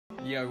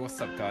Yo, what's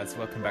up guys?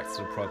 Welcome back to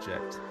the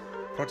project.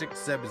 Project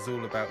Zeb is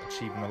all about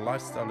achieving a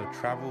lifestyle of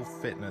travel,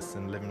 fitness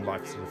and living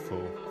life to the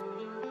full.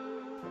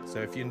 So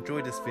if you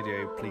enjoyed this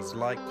video, please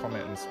like,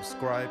 comment and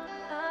subscribe.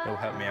 It'll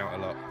help me out a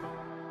lot.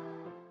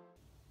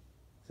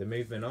 So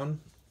moving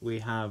on, we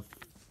have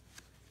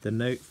the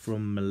note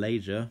from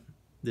Malaysia.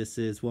 This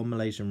is 1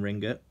 Malaysian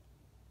ringgit.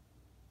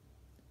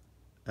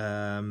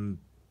 I don't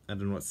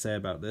know what to say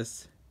about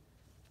this.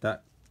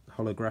 That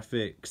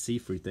holographic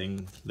see-through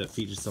thing that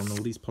features on all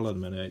these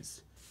polymer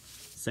notes.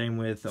 Same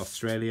with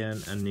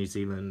Australian and New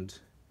Zealand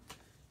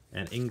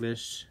and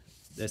English.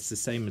 It's the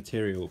same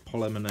material,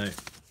 polymer note,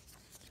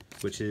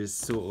 which is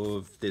sort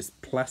of this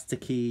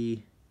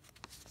plasticky,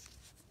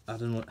 I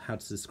don't know how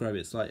to describe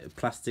it. It's like a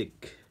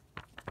plastic,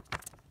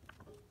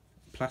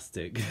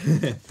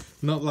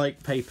 not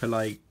like paper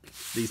like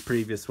these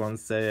previous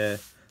ones. They're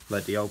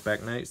like the old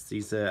banknotes.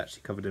 These are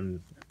actually covered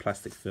in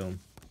plastic film.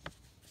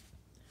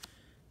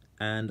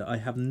 And I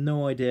have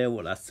no idea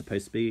what that's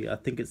supposed to be. I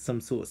think it's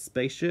some sort of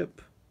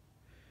spaceship.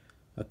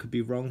 I could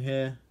be wrong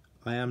here.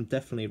 I am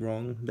definitely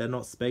wrong. They're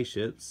not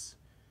spaceships,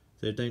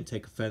 so don't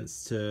take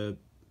offense to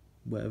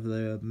whatever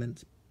they are meant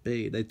to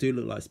be. They do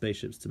look like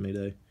spaceships to me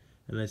though.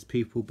 And there's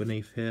people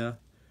beneath here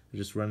who are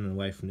just running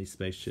away from these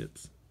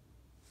spaceships.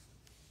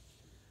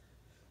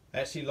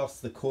 I actually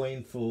lost the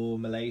coin for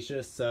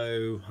Malaysia,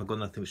 so I've got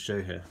nothing to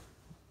show here.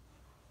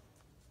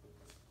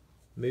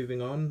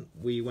 Moving on,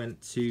 we went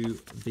to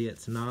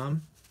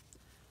Vietnam.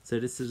 So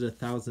this is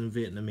 1,000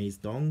 Vietnamese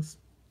dongs,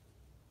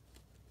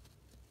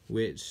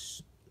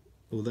 which,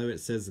 although it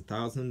says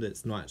 1,000,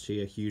 it's not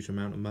actually a huge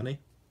amount of money.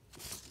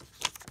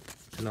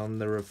 And on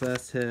the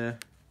reverse here,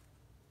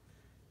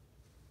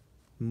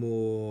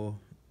 more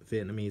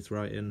Vietnamese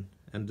writing,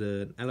 and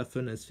an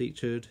elephant is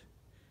featured,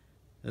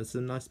 and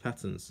some nice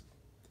patterns.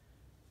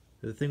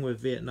 The thing with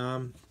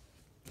Vietnam,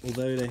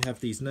 although they have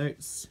these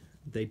notes,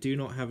 they do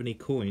not have any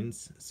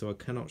coins, so I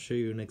cannot show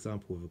you an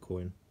example of a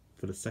coin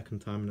for the second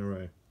time in a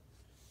row.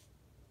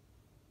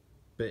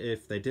 But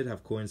if they did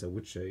have coins, I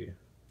would show you.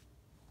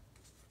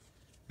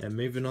 And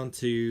moving on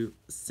to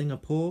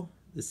Singapore,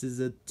 this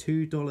is a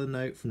 $2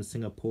 note from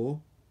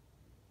Singapore.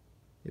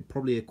 It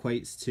probably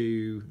equates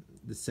to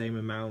the same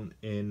amount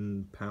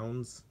in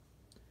pounds,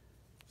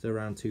 so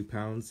around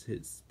 £2.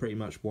 It's pretty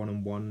much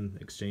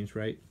 1-on-1 exchange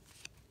rate.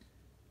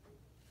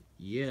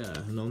 Yeah,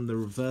 and on the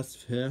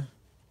reverse here,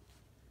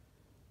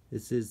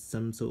 this is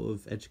some sort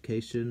of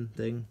education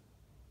thing,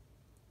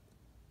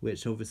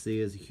 which obviously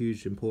is a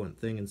huge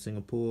important thing in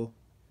Singapore.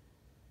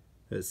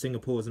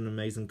 Singapore is an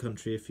amazing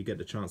country. If you get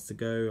the chance to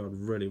go, I'd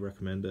really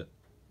recommend it.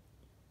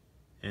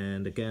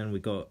 And again, we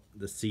got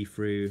the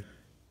see-through,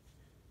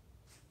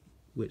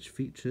 which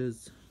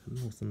features,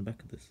 what's on the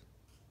back of this?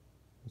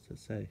 What's it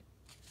say?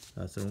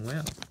 That's the wrong way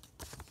out.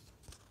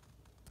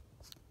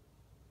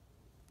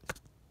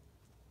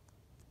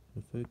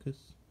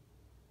 Focus?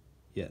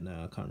 Yeah,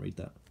 no, I can't read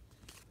that.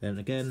 And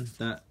again,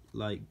 that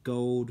like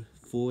gold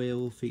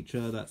foil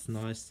feature, that's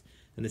nice.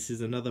 And this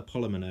is another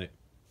polymer note.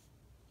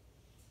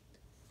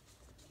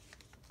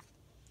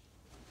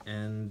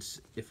 And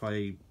if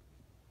I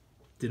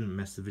didn't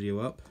mess the video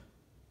up,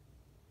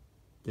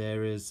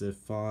 there is a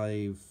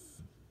five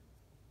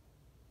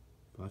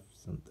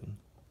something.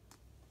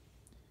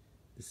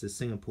 This is a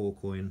Singapore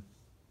coin.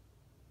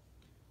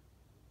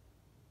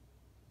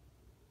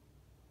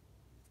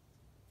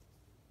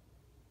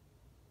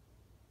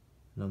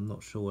 And I'm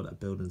not sure what that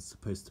building's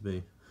supposed to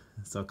be,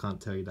 so I can't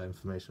tell you that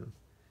information.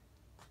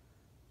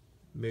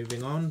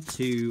 Moving on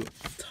to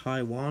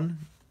Taiwan.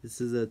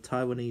 This is a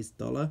Taiwanese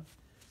dollar.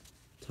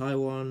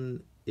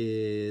 Taiwan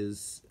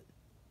is,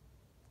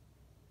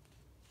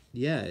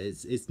 yeah,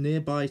 it's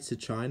nearby to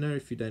China.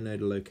 If you don't know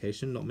the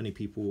location, not many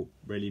people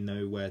really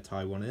know where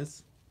Taiwan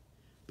is,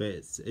 but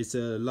it's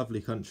a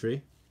lovely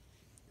country.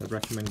 I'd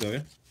recommend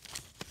going.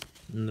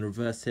 In the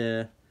reverse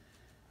here,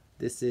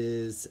 this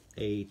is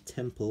a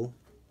temple.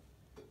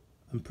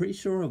 I'm pretty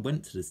sure I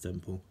went to this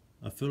temple.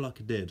 I feel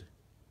like I did.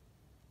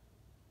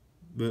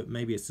 But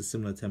maybe it's a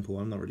similar temple,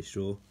 I'm not really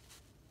sure.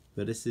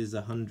 But this is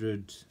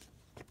 100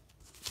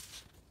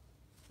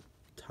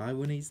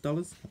 Taiwanese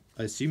dollars?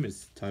 I assume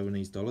it's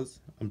Taiwanese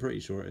dollars. I'm pretty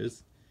sure it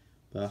is.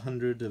 But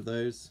 100 of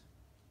those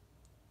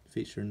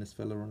featuring this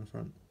fella on the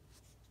front.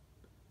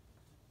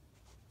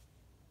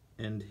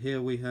 And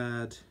here we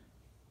had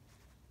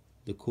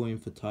the coin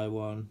for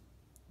Taiwan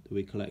that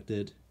we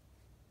collected.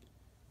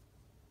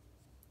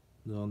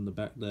 On the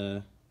back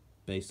there,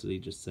 basically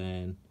just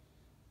saying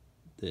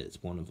that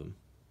it's one of them.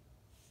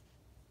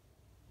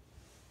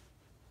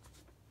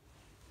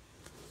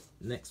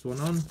 Next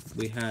one on,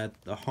 we had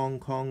the Hong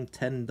Kong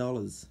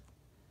 $10.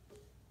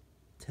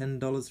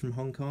 $10 from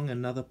Hong Kong,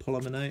 another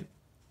polymer note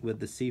with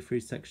the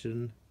see-through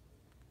section,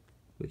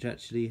 which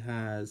actually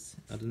has,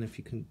 I don't know if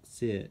you can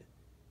see it,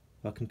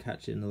 if I can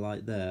catch it in the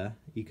light there,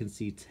 you can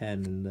see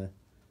 10 in the,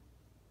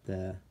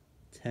 there,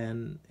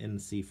 10 in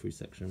the see-through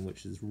section,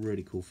 which is a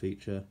really cool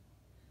feature.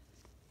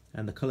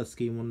 And the colour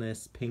scheme on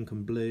this, pink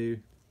and blue,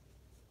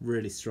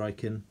 really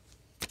striking.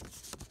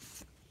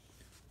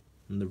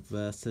 And the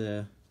reverse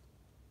here,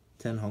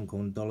 10 Hong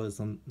Kong dollars.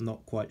 I'm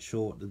not quite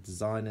sure what the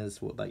design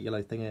is, what that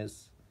yellow thing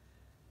is.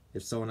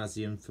 If someone has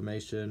the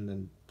information,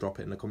 then drop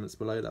it in the comments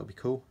below, that would be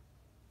cool.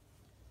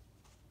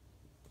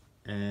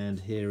 And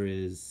here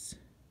is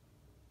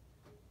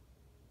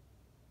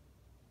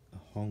a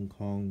Hong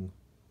Kong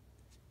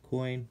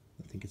coin.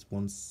 I think it's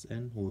 1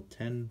 cent or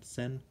 10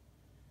 cent.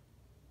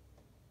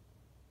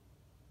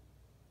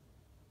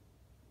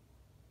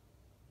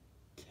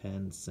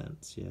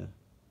 $0.10, yeah.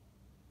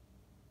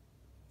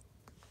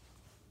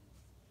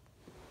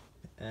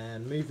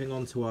 And moving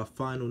on to our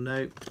final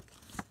note.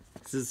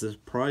 This is a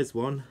surprise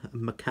one.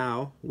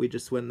 Macau. We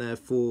just went there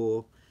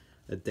for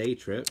a day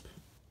trip.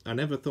 I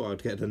never thought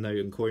I'd get a note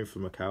and coin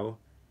from Macau.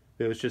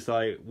 It was just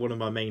like one of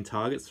my main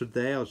targets for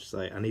the day. I was just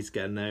like, I need to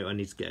get a note, I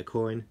need to get a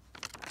coin.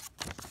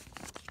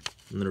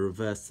 And the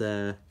reverse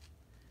there,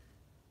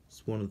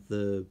 it's one of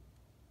the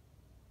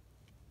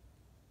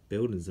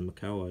buildings in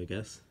Macau, I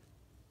guess.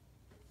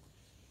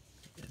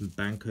 In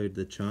Banco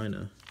de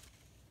China.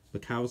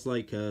 Macau's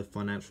like a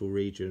financial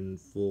region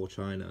for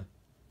China,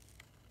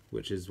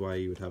 which is why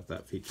you would have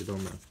that featured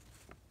on there.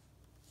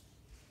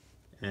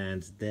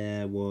 And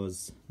there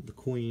was the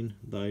coin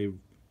that I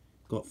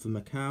got for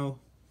Macau.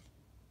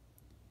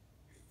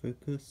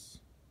 Focus.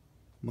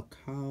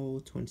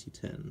 Macau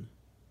 2010.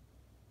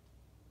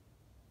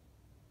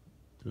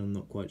 And I'm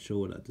not quite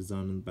sure what that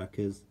design on the back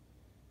is.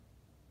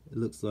 It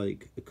looks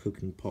like a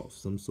cooking pot of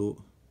some sort.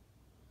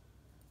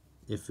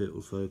 If it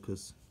will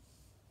focus.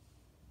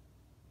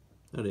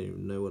 I don't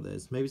even know what it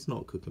is. Maybe it's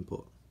not a cooking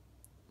pot.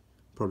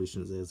 Probably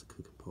shouldn't say it's a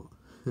cooking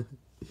pot.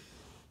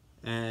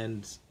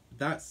 And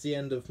that's the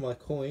end of my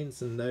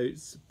coins and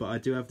notes, but I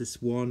do have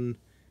this one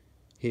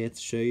here to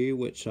show you,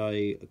 which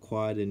I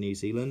acquired in New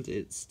Zealand.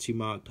 It's to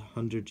mark the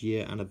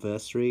 100-year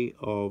anniversary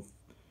of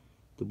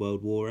the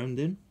World War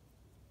ending.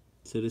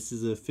 So this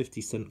is a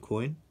 50-cent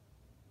coin.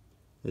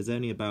 There's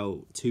only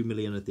about 2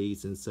 million of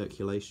these in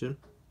circulation,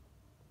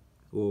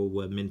 or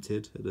were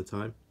minted at the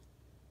time.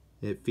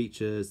 It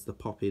features the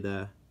poppy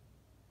there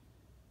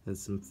and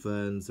some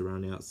ferns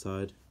around the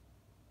outside.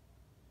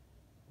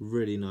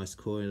 Really nice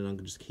coin, and I'm going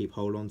to just keep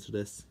hold on to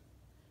this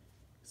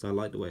because I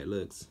like the way it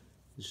looks.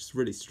 It's just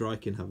really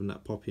striking having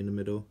that poppy in the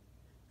middle,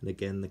 and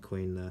again the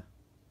queen there.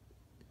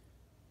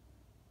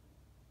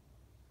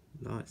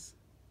 Nice.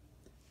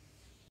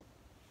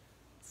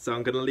 So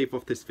I'm going to leave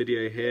off this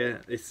video here.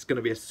 This is going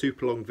to be a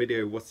super long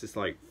video. What's this,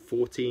 like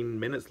 14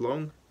 minutes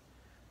long?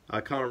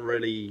 I can't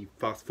really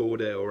fast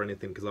forward it or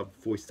anything because I've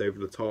voiced over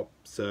the top.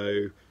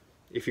 So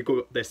if you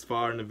got this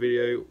far in the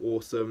video,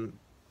 awesome.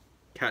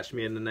 Catch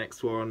me in the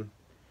next one.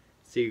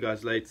 See you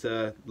guys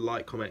later.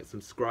 Like, comment,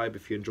 subscribe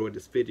if you enjoyed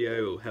this video.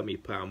 It will help me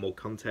put out more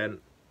content.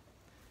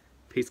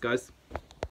 Peace, guys.